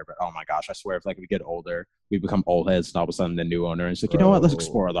still there. But oh my gosh, I swear, if we get older, we become old heads, and all of a sudden the new owner is like, you know what? Let's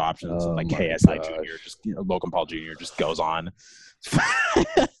explore other options. And KSI Jr. Logan Paul Jr. just goes on,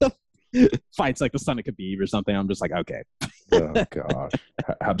 fights like the son of Khabib or something. I'm just like, okay. Oh gosh,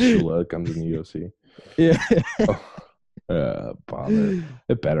 Abdullah comes in the UFC. Yeah. Bother.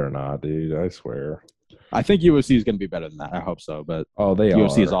 It better not, dude. I swear. I think UFC is going to be better than that. I hope so, but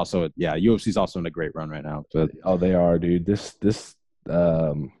UFC is also UFC is also in a great run right now. But they are, dude.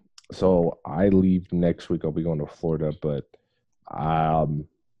 So I leave next week. I'll be going to Florida, but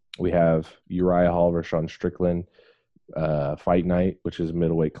we have Uriah Hall versus Sean Strickland fight night, which is a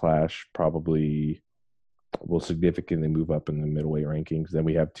middleweight clash. Probably will significantly move up in the middleweight rankings. Then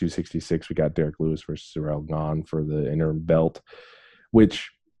we have 266. We got Derek Lewis versus Cyril Gane for the interim belt,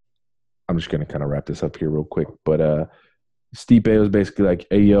 which I'm just going to kind of wrap this up here real quick. But Stipe was basically like,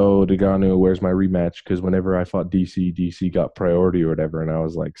 hey, yo, Ngannou, where's my rematch? Because whenever I fought DC got priority or whatever. And I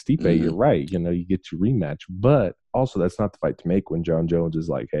was like, Stipe, you're right. You get your rematch. But also, that's not the fight to make when John Jones is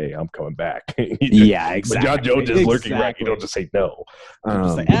like, hey, I'm coming back. Yeah, exactly. When John Jones is lurking back, you don't just say no.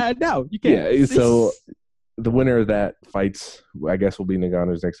 No, you can't. Yeah, so the winner of that fights, I guess, will be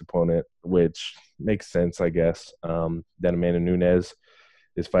Ngannou's next opponent, which makes sense, I guess. Then Amanda Nunes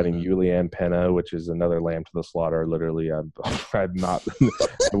is fighting Julianne Pena, which is another lamb to the slaughter. Literally, I'm not.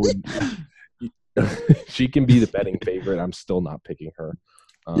 She can be the betting favorite. I'm still not picking her.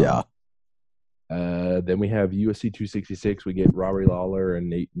 Then we have UFC 266. We get Robbie Lawler and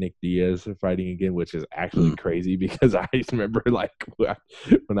Nick Diaz fighting again, which is actually crazy because I remember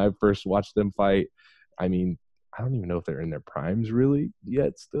when I first watched them fight. I mean, I don't even know if they're in their primes really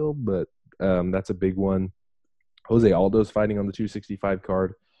yet still, but that's a big one. Jose Aldo's fighting on the 265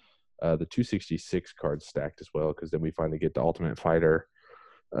 card. The 266 card stacked as well because then we finally get the Ultimate Fighter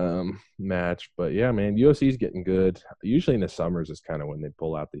match. But yeah, man, UFC is getting good. Usually in the summers is kind of when they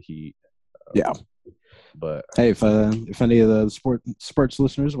pull out the heat. But hey, if any of the sports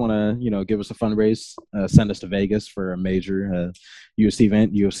listeners want to give us a fundraise, send us to Vegas for a major UFC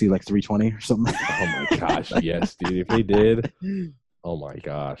event, UFC like 320 or something. Oh my gosh, yes, dude. If they did, oh my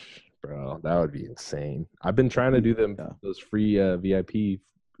gosh. Bro, that would be insane. I've been trying to do those free VIP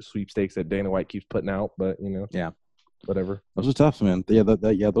sweepstakes that Dana White keeps putting out, but whatever. Those are tough, man. Yeah,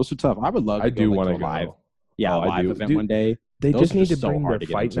 those are tough. I would love. I do want to go live. Yeah, live event one day. They just need to bring their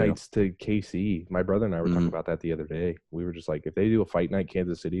fight nights to KC. My brother and I were talking about that the other day. We were just like, if they do a fight night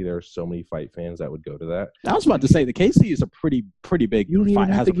Kansas City, there are so many fight fans that would go to that. I was about to say the KC is a pretty big fight.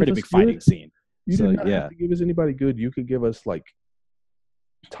 Has a pretty big fighting scene. You don't have to give us anybody good. You could give us like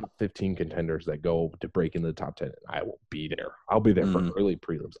top 15 contenders that go to break into the top 10. I will be there. I'll be there for early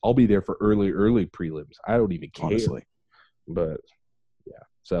prelims. I'll be there for early prelims. I don't even care. Honestly. But yeah,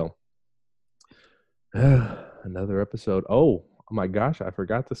 so another episode. Oh my gosh, I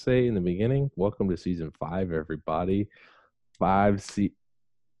forgot to say in the beginning, welcome to season 5, everybody.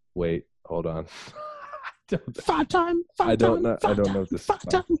 Wait, hold on. Five-time. I don't know. I don't know if this is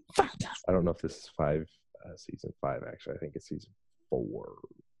Five-time. I don't know if this is season 5. Actually, I think it's season 4.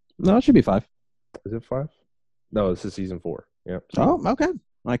 No, it should be 5. Is it 5? No, this is season 4. Yep. Oh, okay.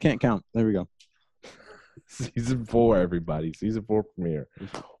 I can't count. There we go. Season 4, everybody. Season 4 premiere.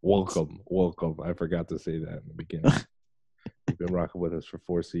 Welcome. I forgot to say that in the beginning. You've been rocking with us for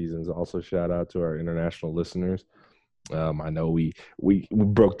 4 seasons. Also, shout out to our international listeners. I know we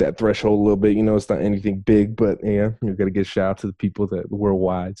broke that threshold a little bit. You know, it's not anything big, but yeah, you got to give shout out to the people that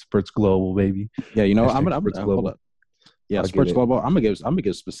worldwide. Spurts Global, baby. Yeah, you know, I'm gonna hold up. Yeah, Spurts Global. I'm gonna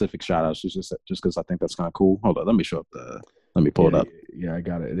give specific shout outs just because I think that's kind of cool. Hold on, let me pull it up. Yeah, I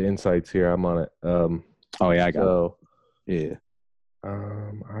got it. The insights here. I'm on it. Oh yeah, I got it. Yeah.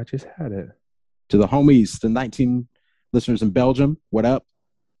 I just had it. To the homies, the 19 listeners in Belgium, what up?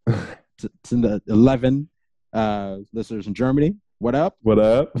 to the 11 listeners in Germany, what up? What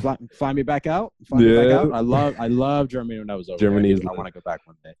up? Fly me back out. Me back out. I love Germany when I was over Germany there. I want to go back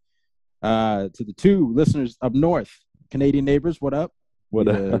one day. To the 2 listeners up north, Canadian neighbors, what up? What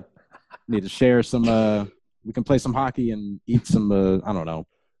up? Need to share some. We can play some hockey and eat some. I don't know,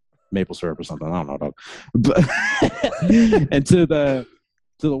 maple syrup or something. I don't know. But and to the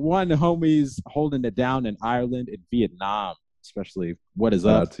 1 homies holding it down in Ireland and Vietnam, especially, what is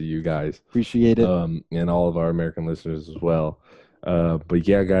up? Shout out to you guys. Appreciate it. And all of our American listeners as well. But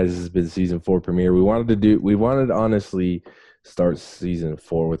yeah, guys, this has been season 4 premiere. We wanted to honestly start season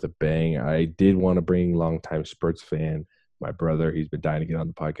 4 with a bang. I did want to bring longtime Spurts fan, my brother. He's been dying to get on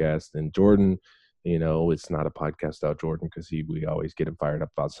the podcast. And Jordan, you know, it's not a podcast without Jordan because we always get him fired up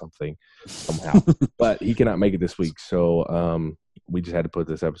about something somehow. But he cannot make it this week. So we just had to put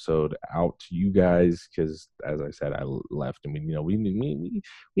this episode out to you guys because, as I said, I left and we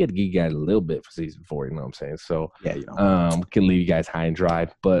had to give you guys a little bit for season 4. You know what I'm saying? So yeah, you know, we can leave you guys high and dry.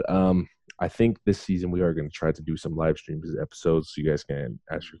 But I think this season we are going to try to do some live streams episodes so you guys can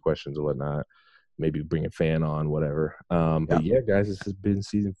ask your questions or whatnot. Maybe bring a fan on, whatever. But yeah, guys, this has been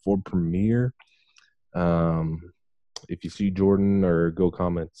season 4 premiere. If you see Jordan, or go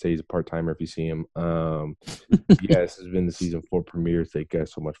comment, say he's a part-timer if you see him. Yeah, this has been the season 4 premiere. Thank you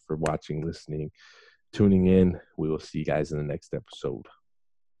guys so much for watching, listening, tuning in. We will see you guys in the next episode.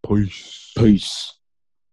 Peace.